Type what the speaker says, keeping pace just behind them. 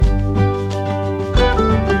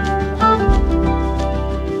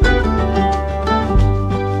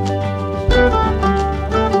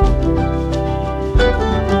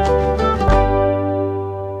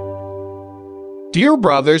Dear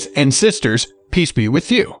brothers and sisters, peace be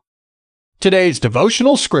with you. Today's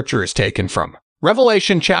devotional scripture is taken from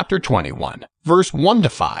Revelation chapter 21, verse 1 to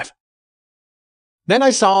 5. Then I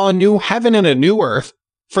saw a new heaven and a new earth,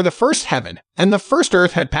 for the first heaven and the first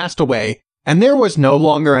earth had passed away, and there was no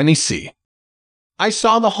longer any sea. I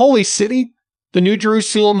saw the holy city, the new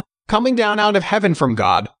Jerusalem, coming down out of heaven from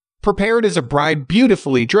God, prepared as a bride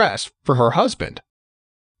beautifully dressed for her husband.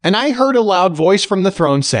 And I heard a loud voice from the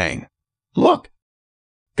throne saying, Look,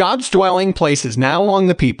 God's dwelling place is now among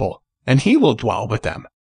the people, and he will dwell with them.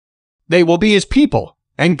 They will be his people,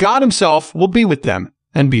 and God himself will be with them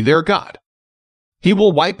and be their God. He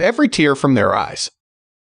will wipe every tear from their eyes.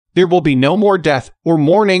 There will be no more death or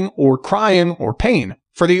mourning or crying or pain,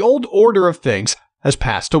 for the old order of things has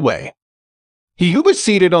passed away. He who was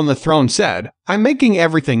seated on the throne said, I'm making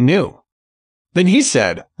everything new. Then he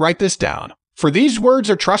said, Write this down, for these words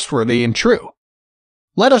are trustworthy and true.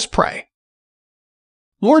 Let us pray.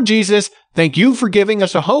 Lord Jesus, thank you for giving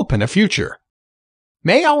us a hope and a future.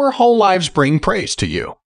 May our whole lives bring praise to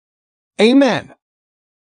you. Amen.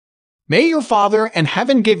 May your Father in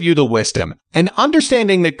heaven give you the wisdom and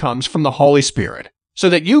understanding that comes from the Holy Spirit, so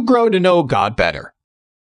that you grow to know God better.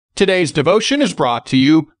 Today's devotion is brought to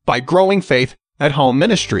you by Growing Faith at Home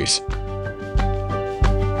Ministries.